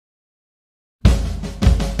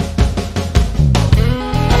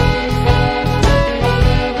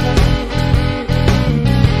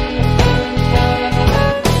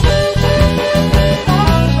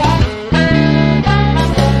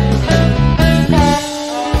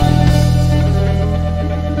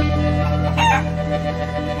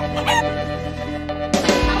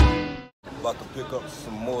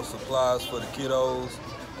supplies for the kiddos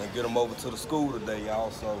and get them over to the school today, y'all.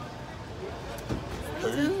 So,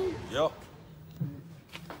 yep.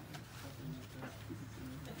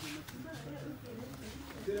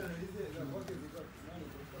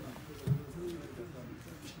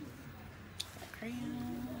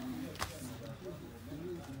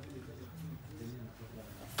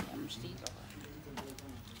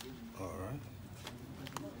 All right.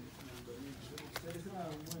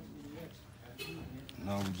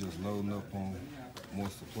 Now we're just loading up on more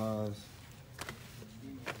supplies,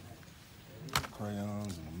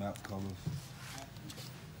 crayons and the map colors.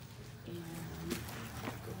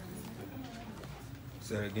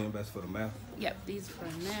 Say that again, that's for the math? Yep, these are for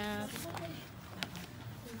math.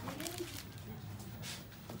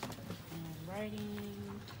 And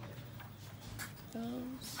writing.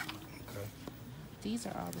 Those. Okay. These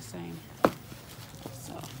are all the same.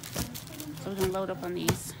 So we're gonna load up on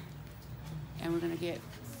these. And we're gonna get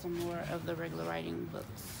some more of the regular writing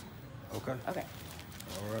books. Okay. Okay.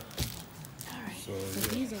 All right. All right. So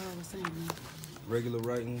yeah. these are all the same. Regular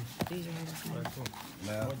writing. These are all the same.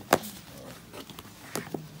 Math. All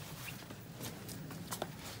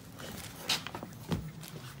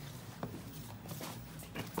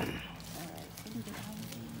right.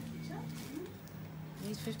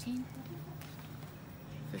 These 15?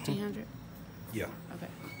 1,500? Yeah.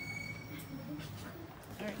 Okay.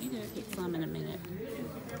 All right, you gotta get some in a minute.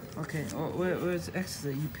 Okay, where's the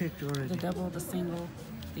extra you picked already? The double, the single,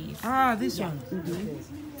 these. Ah, this yeah. one. Mm-hmm.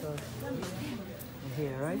 So,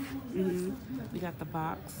 here, right? Mm-hmm. We got the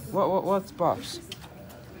box. What's box?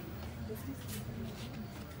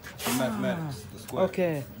 The mathematics, the square.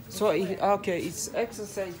 Okay, so it's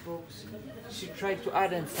exercise books. She tried to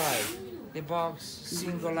identify the box,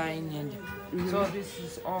 single line, and so this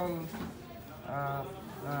is all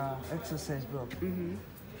exercise book. Mm-hmm.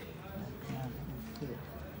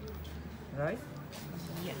 Right?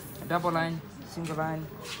 Yes. Double line, single line.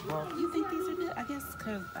 Box. You think these are good? I guess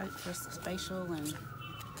because for spatial and.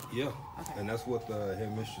 Yeah. Okay. And that's what the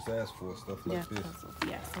head mistress asked for, stuff like this.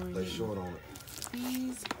 Yeah, so we're They getting short on it.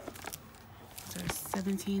 these. They're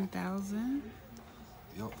 17,000.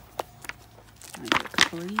 Yep. I get a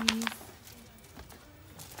couple of these.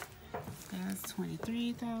 Guys,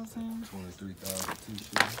 23,000. 23,000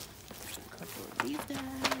 t-shirts. A couple of these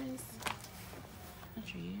guys. What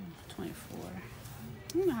are you? 24. I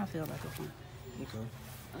don't know how I feel about this one. Okay.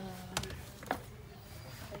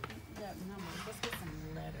 We got numbers. Let's get some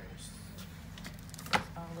letters.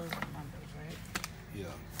 All those are numbers, right?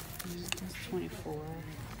 Yeah. That's 24. I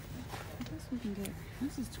guess we can get.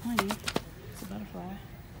 This is 20. It's a butterfly.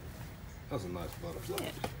 That's a nice butterfly.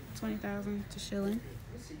 Yeah. 20,000 to shilling.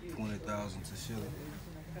 20,000 to shilling.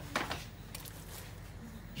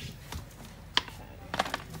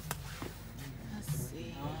 Let's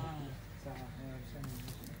see.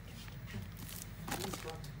 That's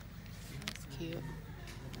cute.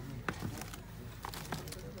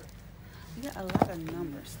 We got a lot of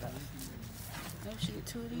number stuff. Maybe we should get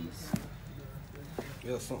 2 of these.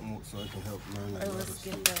 Yeah, something so I can help learn that. Or let's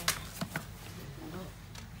get the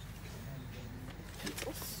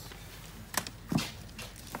pencils.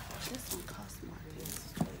 This one costs more. This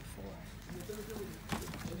is 24.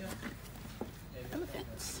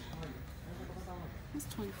 Elephants. That's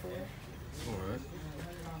 24. Alright.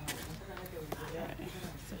 Alright.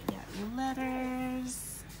 So we got letters.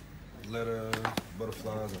 Letters,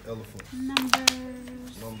 butterflies, and elephants.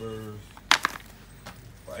 Numbers. Numbers.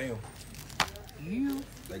 Bam. Yeah.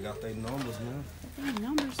 They got their numbers, man. They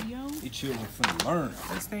numbers, yo. These children finna learn.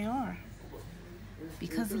 Yes, they are.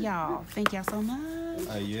 Because of y'all. Thank y'all so much.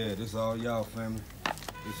 Hey, yeah, this all y'all, family.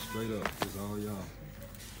 This straight up. This all y'all.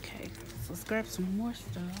 Okay, so let's grab some more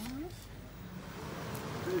stuff.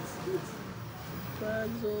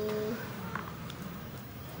 Puzzle.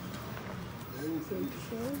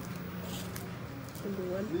 And the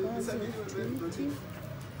 1,020.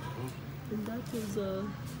 And that is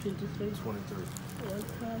 23. 23.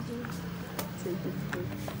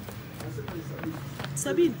 1,023.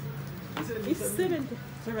 Sabine, it's 70.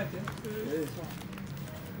 70.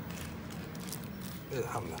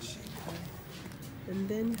 How much? And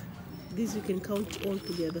then these you can count all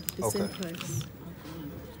together, the same price.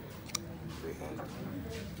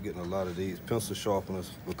 300. Getting a lot of these pencil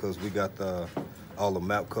sharpeners because we got all the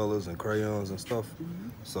map colors and crayons and stuff.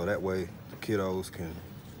 So that way the kiddos can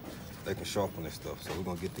sharpen their stuff. So we're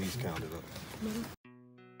gonna get these counted up.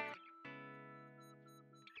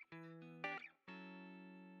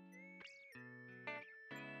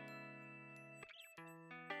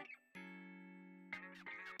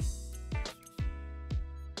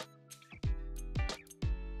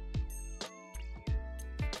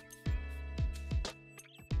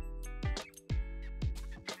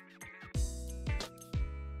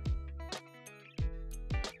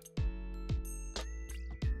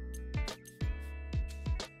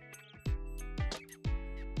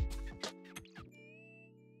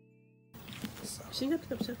 Shingapi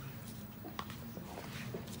kabisa?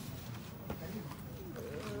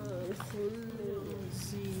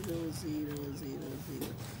 Zero.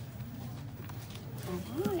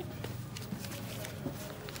 All right.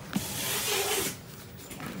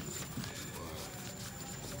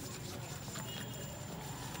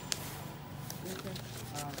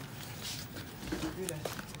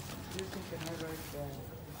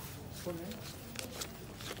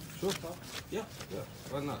 Sure. Yeah.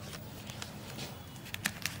 Why not?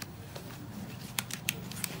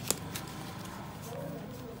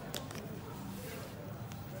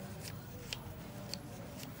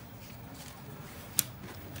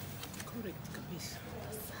 Correct kabisa.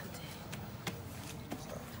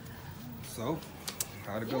 So,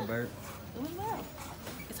 how'd it go, babe? It went well.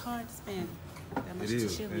 It's hard to spend that much It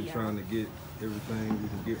is, chili and out. trying to get everything we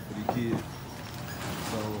can get for the kids.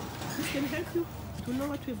 So, This can help you to know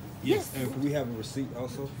what we. yes, and can we have a receipt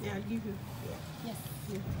also? Yeah, I'll give you. Yes.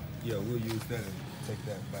 Yeah, we'll use that and take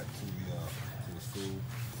that back to the school.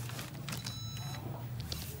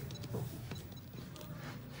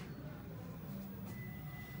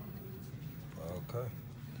 Okay.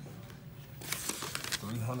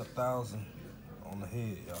 300,000 on the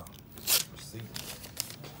head, y'all. Receipt.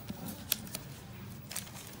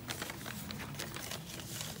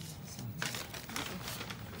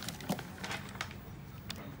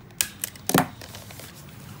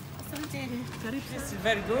 This is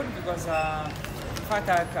very good because, in fact,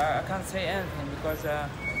 I can't say anything because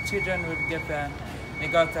children will get, they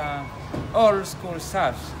got all school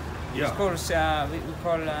stuff. Yeah. Schools, we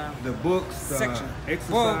call The books, section.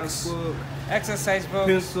 exercise book, exercise books,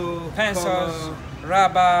 pencils, pencils,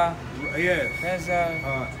 rubber, yeah.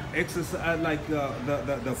 pencil, Exercise like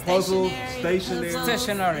the puzzle, stationery.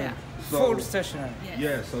 stationery, Yeah. So- full stationery.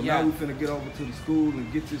 Yeah, so Yeah. now we're finna get over to the school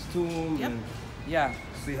and get this to them Yep. and Yeah,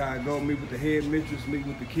 see how it go. Meet with the head mistress, meet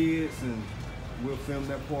with the kids, and we'll film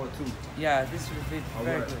that part too. yeah, this will be All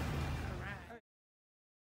very right. good.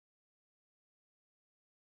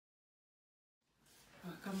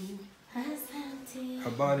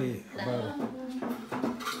 Habari.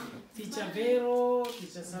 Teacher Vero,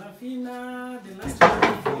 Teacher Sarafina, the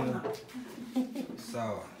last one,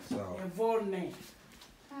 Sawa. Yvonne.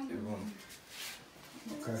 Everyone.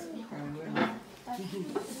 Okay.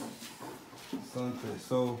 Something.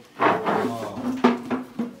 So,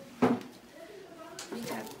 We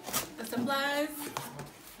got the supplies.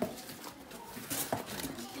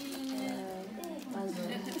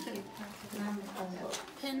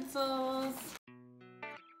 Pencils.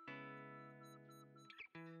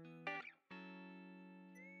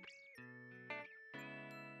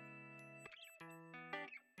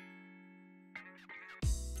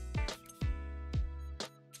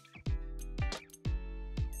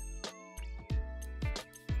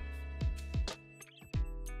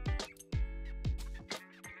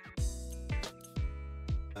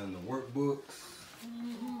 and the workbooks,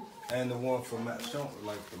 and the one for Matt, show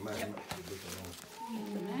like the Matt, the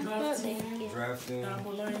different Drafting, ones. Drafting,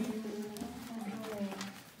 double line.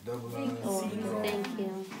 double line. Thank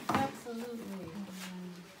you. Absolutely.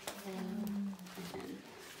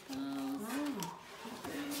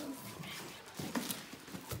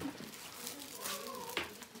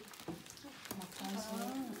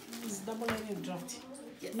 It's double line and drafting.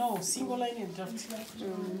 No, single line and drafting.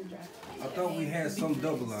 I thought we had some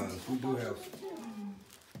double lines. We do have.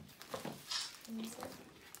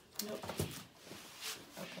 Nope.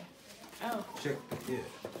 Okay. Oh. Check the yeah.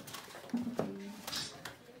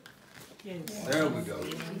 Yes. There we go.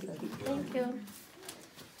 Thank you.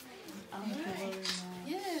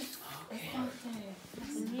 Yes.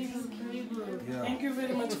 Yeah. Thank you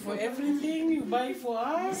very much for everything you buy for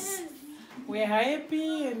us. We're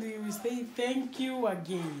happy and we will say thank you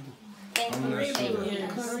again. I'm not sure.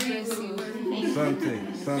 Yes.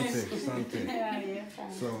 Something.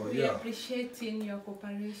 So We yeah. appreciating your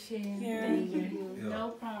cooperation. Yeah. Thank you. Yeah. No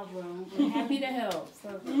problem. We're happy to help. So.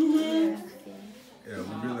 Yeah,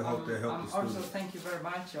 we really hope that helps the Also, students. thank you very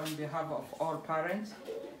much on behalf of all parents.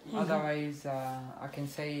 Otherwise, I can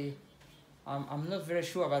say I'm not very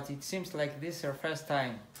sure, but it seems like this is our first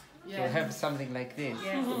time to have something like this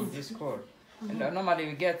in this school. And normally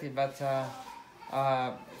we get it, but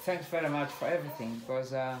thanks very much for everything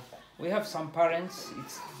because we have some parents,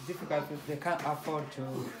 it's difficult, they can't afford to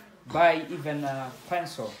buy even a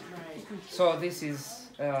pencil. So this is,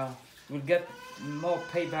 we'll get more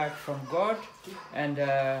payback from God, and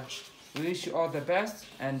we wish you all the best,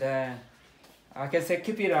 and I can say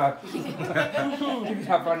keep it up. Keep it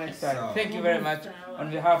up for next time. Thank you very much on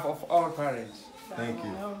behalf of all parents. Thank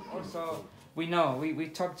you. Also, we know. We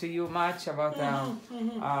talk to you much about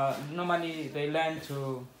normally they learn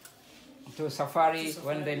to safari.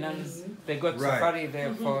 When they learn, they go to safari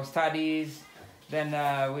there for studies. Then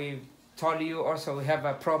we told you also we have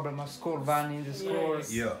a problem of school van in the school.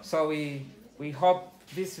 Yeah. So we hope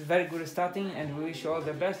this is very good starting, and we wish you all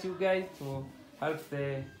the best, you guys, to help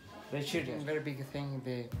the children. Very big thing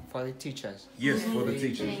for the teachers. Yes, for the We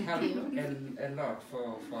teachers. help a lot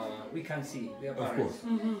for we can see their parents.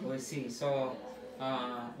 We see. So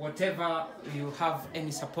whatever you have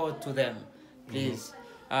any support to them, please.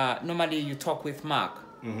 Normally you talk with Mark.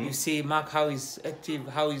 You see Mark how he's active,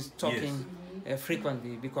 how he's talking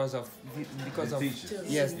frequently because of teachers.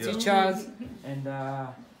 Yes, Yeah. teachers and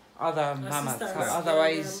other mamas. So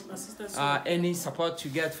otherwise, any support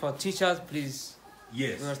you get for teachers, please.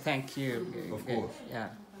 Yes. Well, thank you. Of course. Yeah.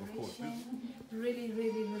 Of course. Really,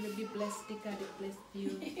 really, really be blessed. God bless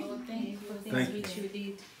you. Oh, thank you for things Thank you. which you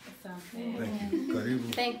did. Thank you.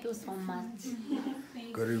 Karibu. Thank you so much.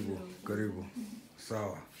 Karibu. Karibu.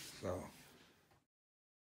 Sawa. Sawa.